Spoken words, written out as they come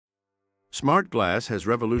Smart glass has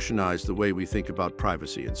revolutionized the way we think about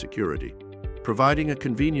privacy and security, providing a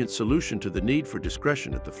convenient solution to the need for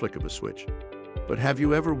discretion at the flick of a switch. But have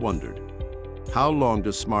you ever wondered, how long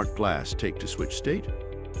does smart glass take to switch state?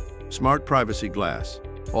 Smart privacy glass,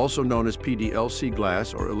 also known as PDLC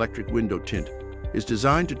glass or electric window tint, is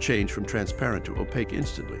designed to change from transparent to opaque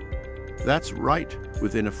instantly. That's right,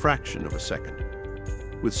 within a fraction of a second.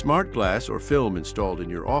 With smart glass or film installed in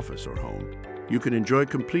your office or home, you can enjoy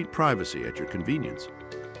complete privacy at your convenience.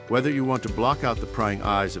 Whether you want to block out the prying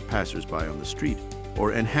eyes of passers-by on the street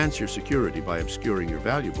or enhance your security by obscuring your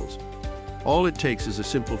valuables, all it takes is a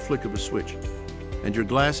simple flick of a switch, and your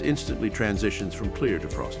glass instantly transitions from clear to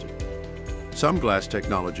frosted. Some glass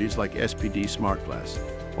technologies like SPD smart glass,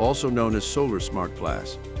 also known as solar smart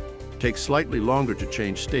glass, take slightly longer to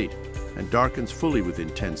change state and darkens fully within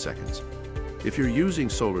 10 seconds. If you're using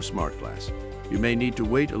solar smart glass, you may need to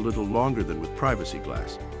wait a little longer than with privacy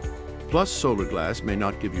glass. Plus, solar glass may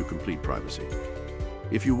not give you complete privacy.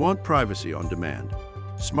 If you want privacy on demand,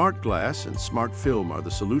 smart glass and smart film are the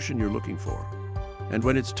solution you're looking for. And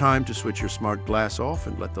when it's time to switch your smart glass off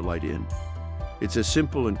and let the light in, it's as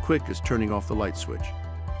simple and quick as turning off the light switch.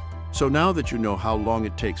 So now that you know how long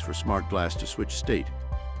it takes for smart glass to switch state,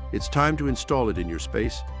 it's time to install it in your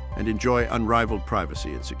space and enjoy unrivaled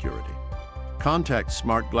privacy and security. Contact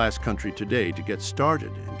Smart Glass Country today to get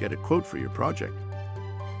started and get a quote for your project.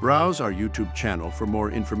 Browse our YouTube channel for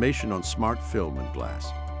more information on smart film and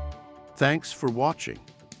glass. Thanks for watching.